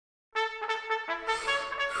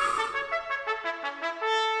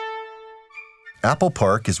Apple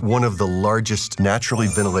Park is one of the largest naturally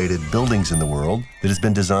ventilated buildings in the world that has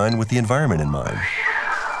been designed with the environment in mind.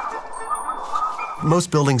 Most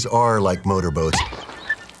buildings are like motorboats.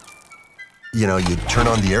 You know, you turn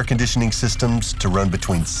on the air conditioning systems to run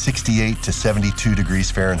between 68 to 72 degrees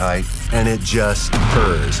Fahrenheit, and it just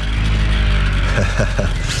purrs.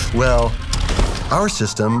 Well, our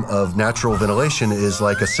system of natural ventilation is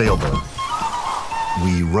like a sailboat.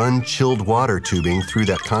 We run chilled water tubing through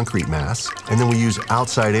that concrete mass, and then we use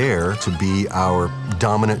outside air to be our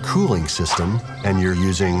dominant cooling system, and you're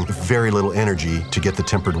using very little energy to get the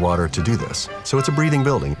tempered water to do this. So it's a breathing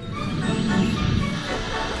building.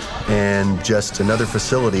 And just another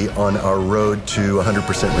facility on our road to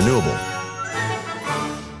 100% renewable.